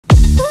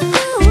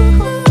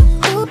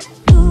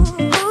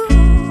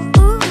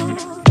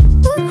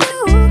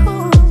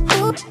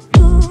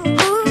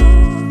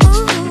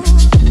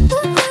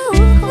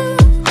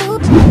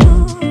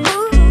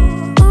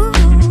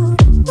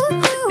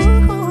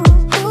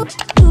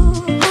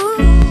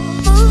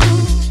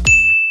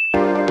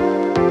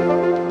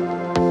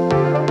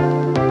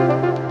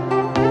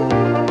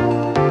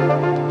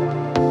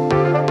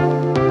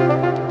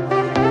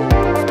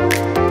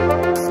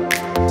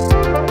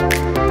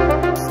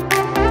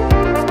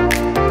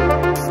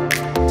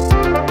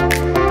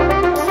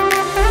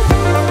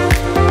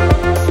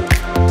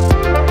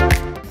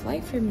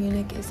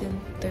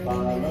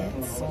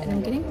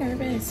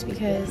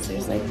because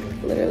there's like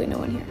literally no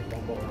one here.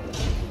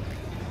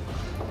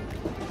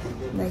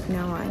 Like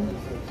no one.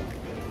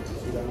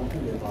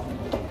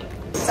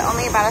 It's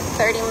only about a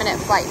 30-minute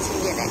flight to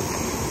Munich.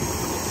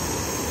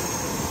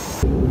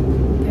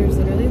 There's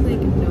literally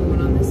like no one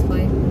on this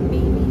flight,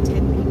 maybe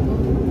 10 people.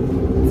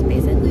 It's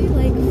basically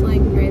like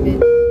flying private,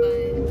 but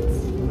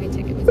my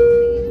ticket was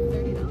only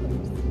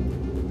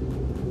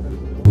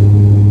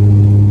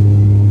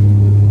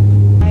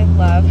 $30. I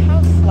love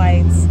how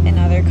flights in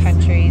other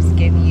countries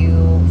give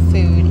you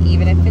food,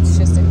 even if it's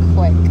just a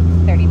quick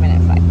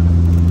 30-minute flight.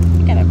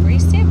 You got a free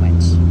sandwich.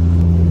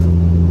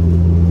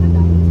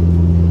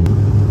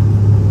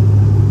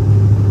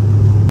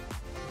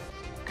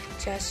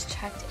 Just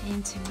checked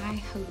into my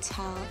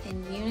hotel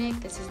in Munich.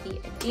 This is the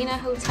Adina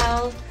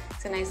Hotel.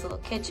 It's a nice little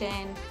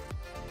kitchen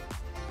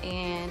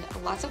and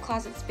lots of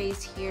closet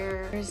space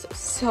here. There's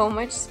so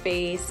much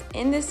space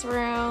in this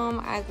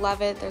room. I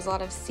love it. There's a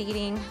lot of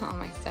seating. All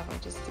my stuff I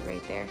just threw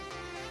right there.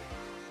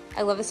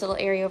 I love this little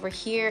area over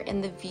here,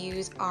 and the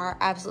views are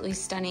absolutely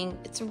stunning.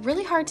 It's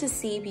really hard to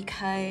see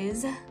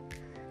because I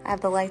have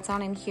the lights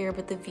on in here,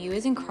 but the view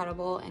is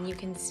incredible, and you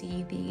can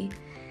see the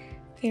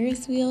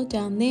Ferris wheel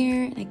down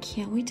there, and I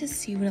can't wait to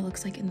see what it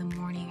looks like in the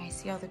morning. I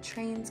see all the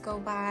trains go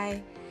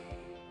by,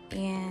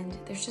 and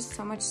there's just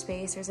so much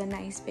space. There's a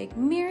nice big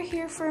mirror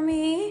here for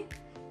me,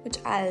 which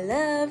I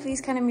love these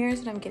kind of mirrors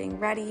when I'm getting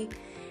ready,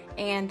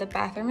 and the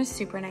bathroom is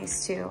super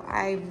nice too.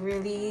 I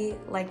really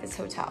like this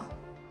hotel,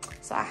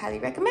 so I highly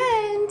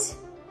recommend.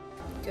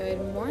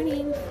 Good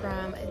morning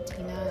from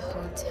Adina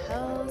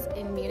Hotels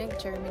in Munich,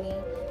 Germany.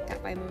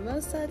 Got my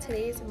mimosa.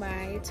 Today's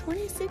my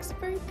 26th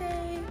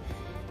birthday.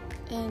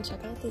 And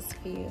check out this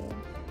view.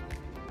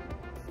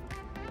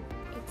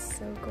 It's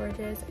so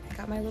gorgeous. I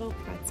got my little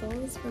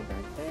pretzels for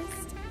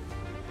breakfast.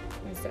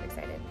 I'm so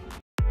excited.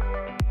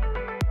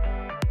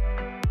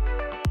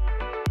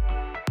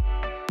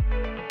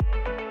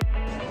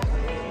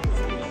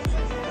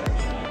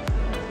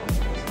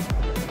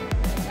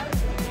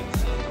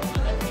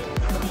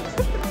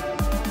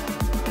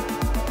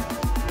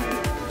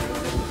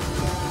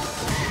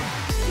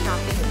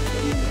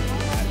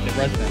 The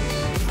residence.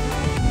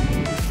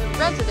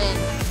 Residence.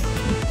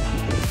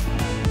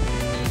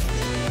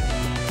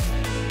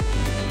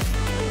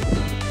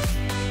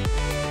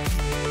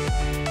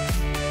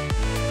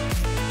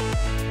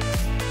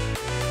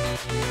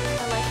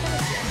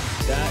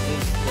 That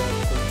is the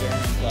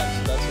Bulgarian Platz.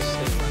 That's a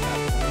state run out.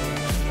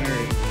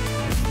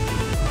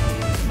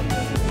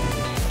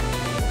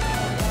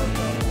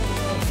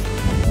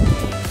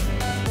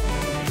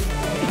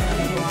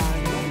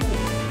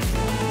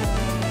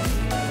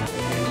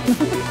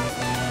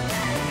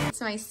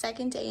 It's my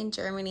second day in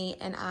Germany,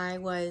 and I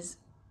was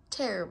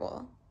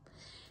terrible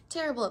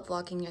at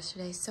vlogging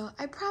yesterday, so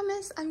I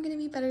promise I'm gonna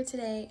be better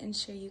today and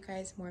show you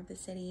guys more of the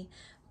city.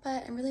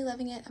 But I'm really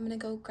loving it. I'm gonna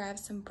go grab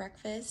some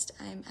breakfast.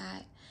 I'm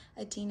at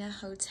Adina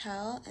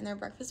Hotel, and their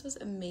breakfast was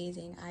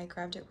amazing. I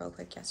grabbed it real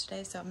quick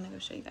yesterday, so I'm gonna go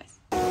show you guys.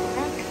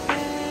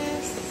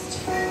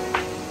 Breakfast.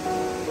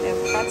 They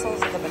have pretzels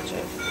with a bunch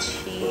of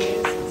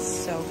cheese. It's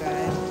so good.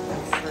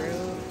 And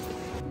fruit.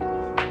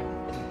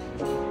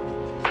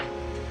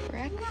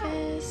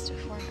 Breakfast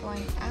before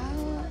going out.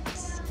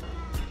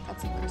 Got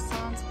some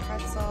croissants,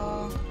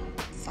 pretzel,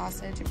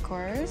 sausage, of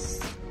course.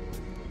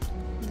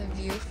 The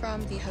view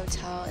from the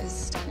hotel is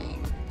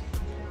stunning.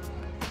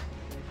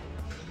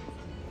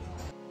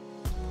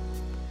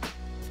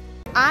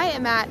 I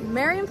am at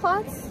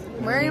Marienplatz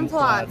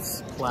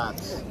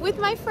with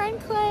my friend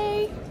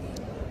Clay.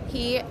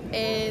 He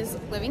is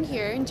living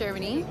here in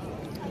Germany.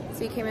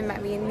 So he came and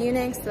met me in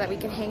Munich so that we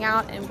can hang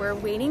out, and we're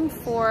waiting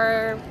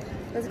for,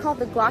 what's it called?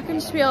 The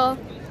Glockenspiel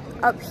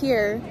up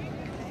here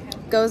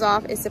goes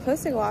off, is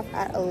supposed to go off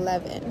at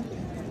 11.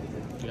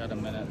 You got a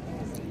minute.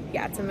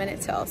 Yeah, it's a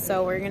minute till,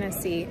 so we're gonna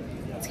see.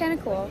 It's kind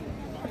of cool,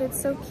 but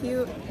it's so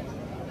cute.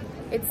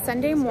 It's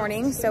Sunday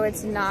morning, so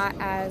it's not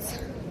as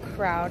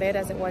crowded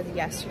as it was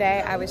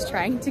yesterday. I was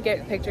trying to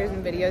get pictures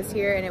and videos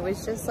here, and it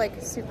was just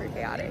like super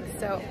chaotic.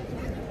 So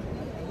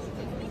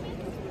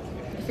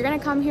if you're gonna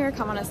come here,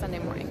 come on a Sunday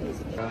morning.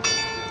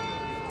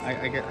 I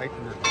can record it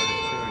too,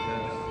 I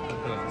guess. I'll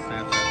put it on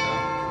Snapchat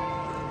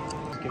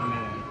though. It's giving me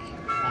like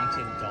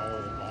haunted doll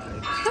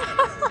vibes.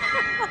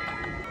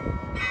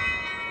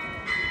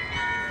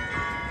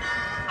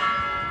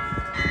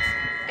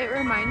 It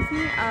reminds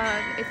me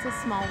of It's a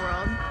Small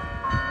World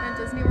at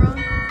Disney World.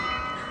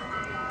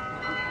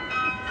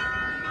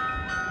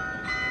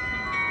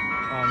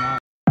 Oh no.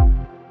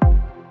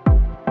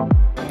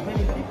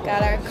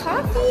 Got our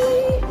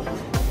coffee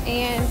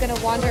and gonna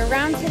wander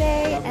around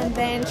today and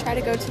then try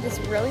to go to this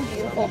really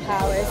beautiful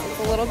palace. It's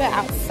a little bit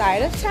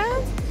outside of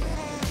town.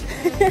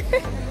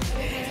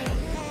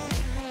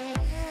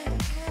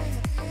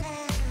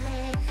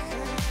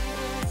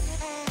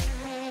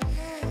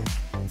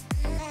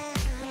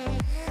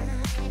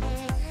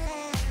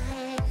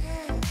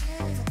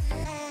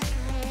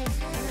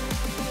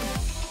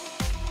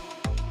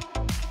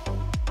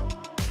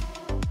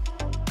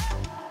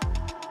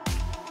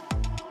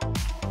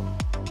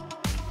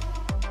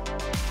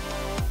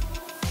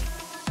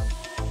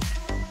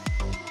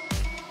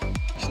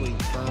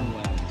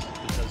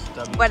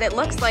 but it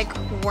looks like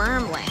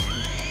Wormland.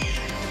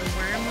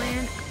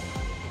 Wormland.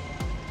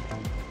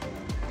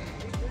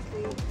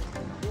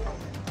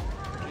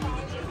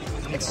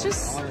 It's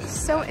just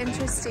so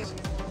interesting.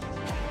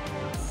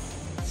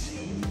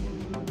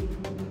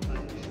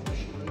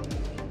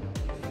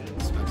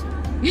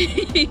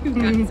 You've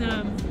got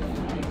some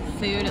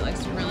food. It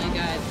looks really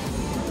good.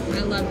 I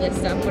love this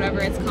stuff, whatever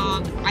it's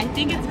called. I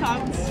think it's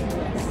called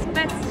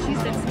Spetz. She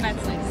said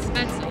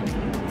Spetzel.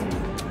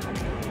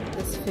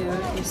 This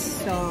food is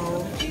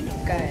so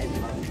good.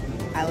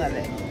 I love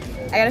it.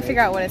 I gotta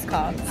figure out what it's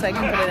called so I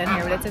can put it in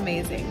here, but it's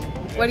amazing.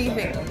 What do you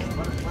think?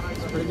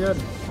 It's pretty good.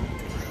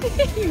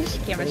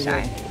 Camera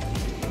shy.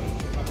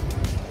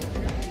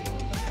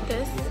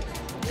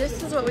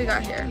 This is what we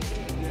got here.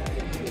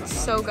 It's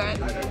so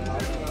good.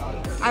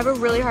 I have a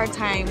really hard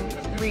time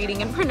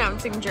reading and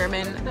pronouncing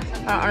German. I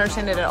don't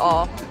understand it at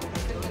all.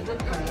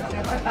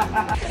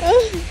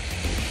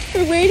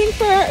 We're waiting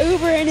for our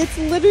Uber and it's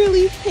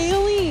literally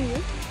hailing.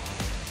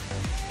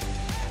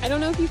 I don't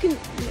know if you can,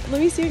 let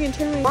me see if you can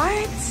turn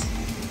my... What?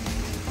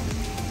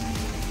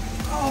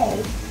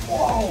 Oh,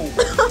 whoa.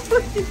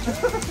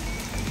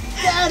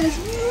 That is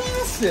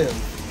massive.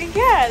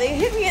 Yeah, they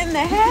hit me in the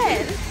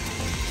head.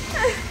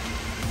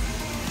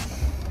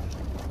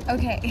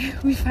 Okay,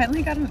 we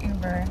finally got an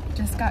Uber.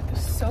 Just got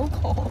so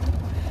cold.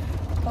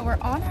 But we're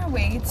on our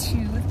way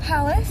to the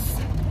palace.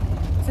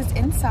 This is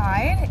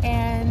inside,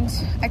 and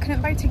I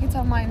couldn't buy tickets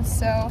online,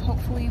 so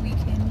hopefully we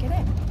can get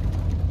in.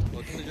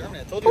 Welcome to Germany.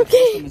 I told you it's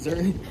from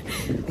Missouri.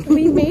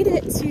 We made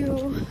it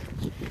to,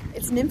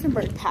 it's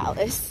Nymphenburg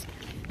Palace.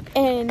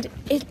 And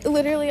it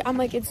literally, I'm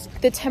like,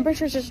 the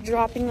temperature's just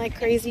dropping like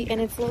crazy, and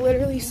it's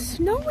literally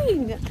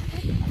snowing.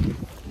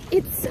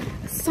 It's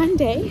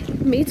Sunday,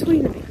 May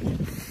 29th.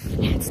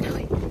 And it's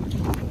snowing.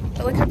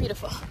 But look how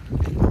beautiful.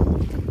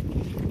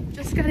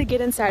 Just gotta get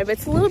inside, but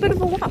it's a little bit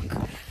of a walk,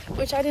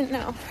 which I didn't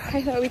know.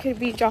 I thought we could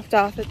be dropped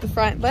off at the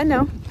front, but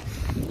no.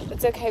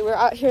 It's okay, we're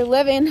out here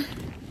living.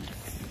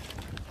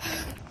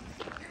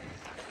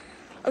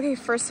 Okay,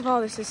 first of all,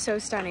 this is so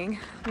stunning.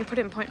 Let me put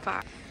it in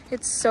 0.5.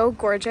 It's so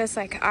gorgeous.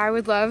 Like, I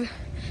would love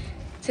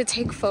to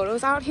take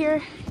photos out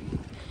here.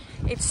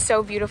 It's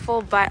so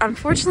beautiful, but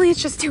unfortunately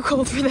it's just too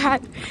cold for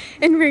that,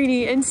 and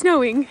rainy and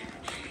snowing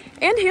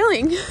and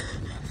hailing. This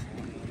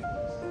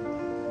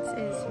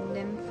is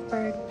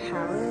Nymphenburg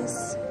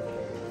Palace,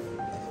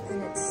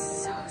 and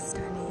it's so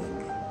stunning.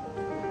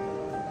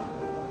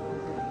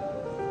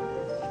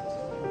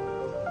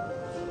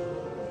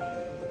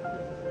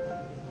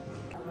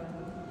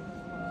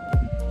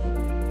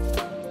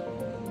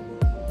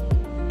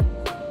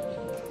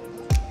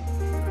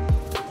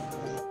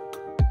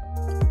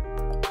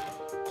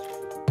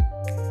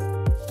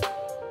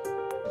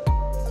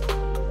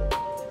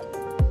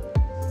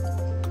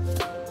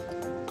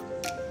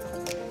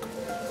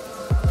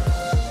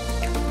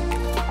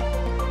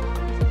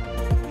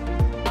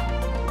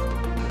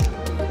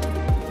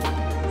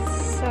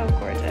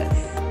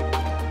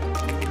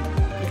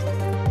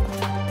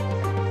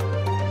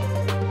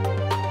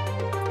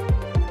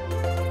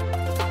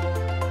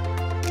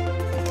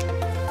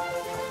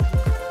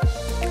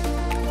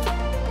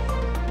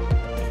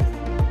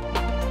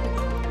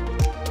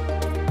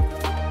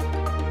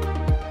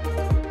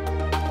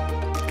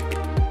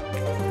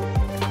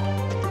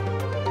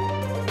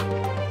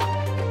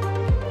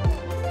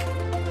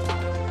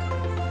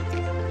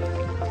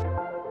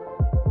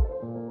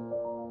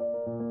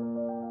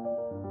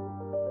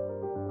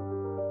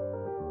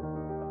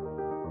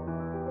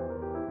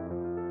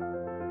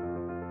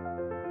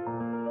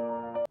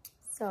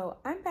 So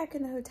I'm back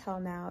in the hotel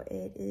now.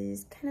 It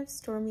is kind of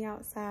stormy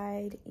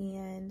outside,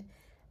 and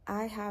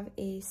I have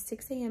a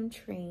 6 a.m.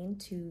 train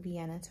to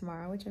Vienna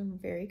tomorrow, which I'm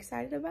very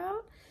excited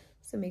about.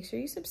 So make sure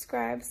you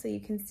subscribe so you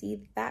can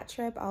see that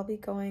trip. I'll be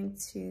going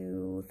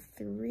to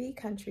 3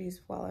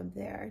 countries while I'm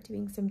there,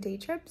 doing some day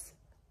trips,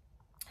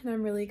 and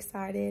I'm really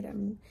excited.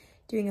 I'm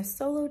doing a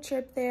solo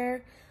trip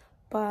there,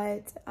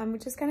 but I'm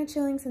just kind of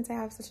chilling since I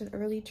have such an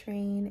early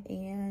train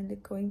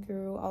and going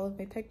through all of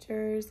my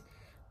pictures.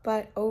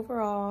 But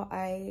overall,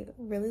 I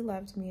really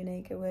loved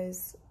Munich. It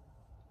was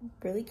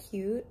really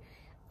cute.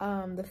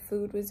 The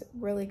food was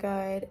really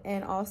good.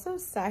 And also,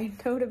 side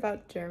note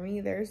about Germany,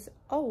 there's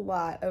a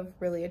lot of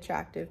really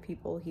attractive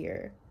people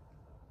here.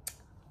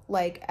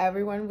 Like,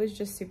 everyone was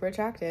just super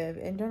attractive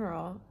in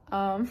general.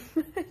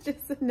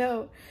 Just a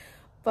note.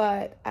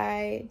 But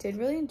I did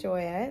really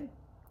enjoy it.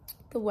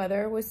 The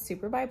weather was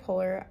super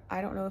bipolar.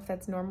 I don't know if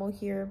that's normal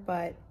here,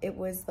 but it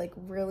was like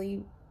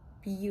really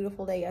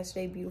beautiful day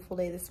yesterday, beautiful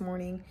day this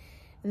morning,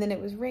 and then it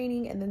was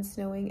raining and then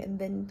snowing and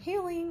then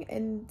hailing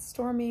and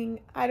storming.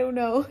 I don't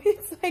know.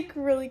 It's like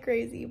really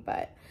crazy,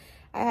 but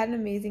I had an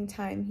amazing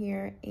time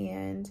here.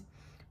 And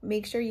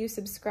make sure you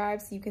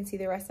subscribe so you can see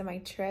the rest of my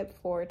trip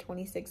for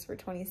 26 for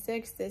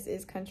 26. This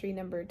is country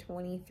number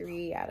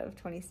 23 out of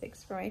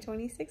 26 for my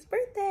 26th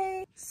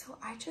birthday. So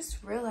I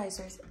just realized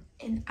there's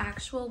an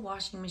actual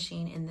washing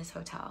machine in this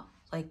hotel.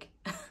 Like,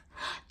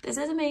 this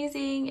is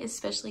amazing,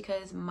 especially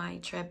because my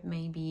trip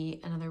may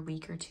be another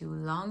week or 2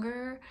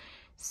 longer.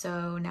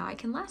 So now I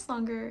can last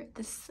longer.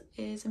 This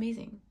is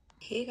amazing.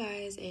 Hey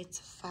guys, it's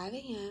 5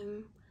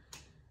 a.m.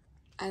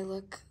 I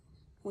look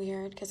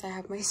weird because I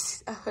have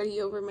a hoodie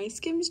over my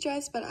Skims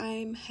dress, but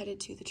I'm headed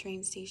to the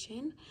train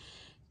station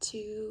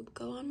to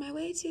go on my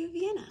way to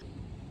Vienna.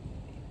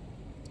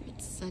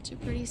 It's such a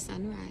pretty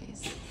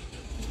sunrise.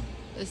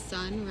 The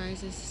sun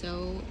rises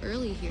so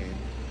early here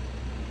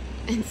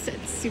and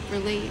sets super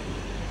late.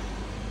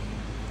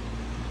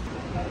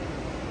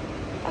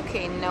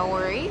 Okay, no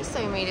worries.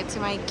 I made it to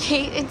my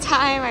gate in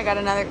time. I got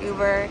another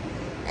Uber,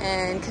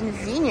 and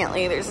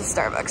conveniently there's a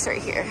Starbucks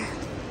right here.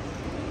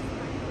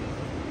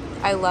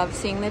 I love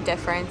seeing the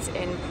difference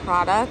in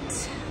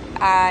product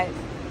at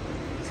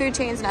food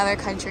chains in other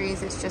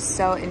countries. It's just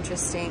so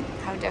interesting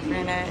how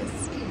different it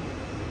is.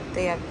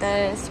 They have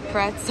this,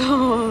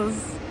 pretzels,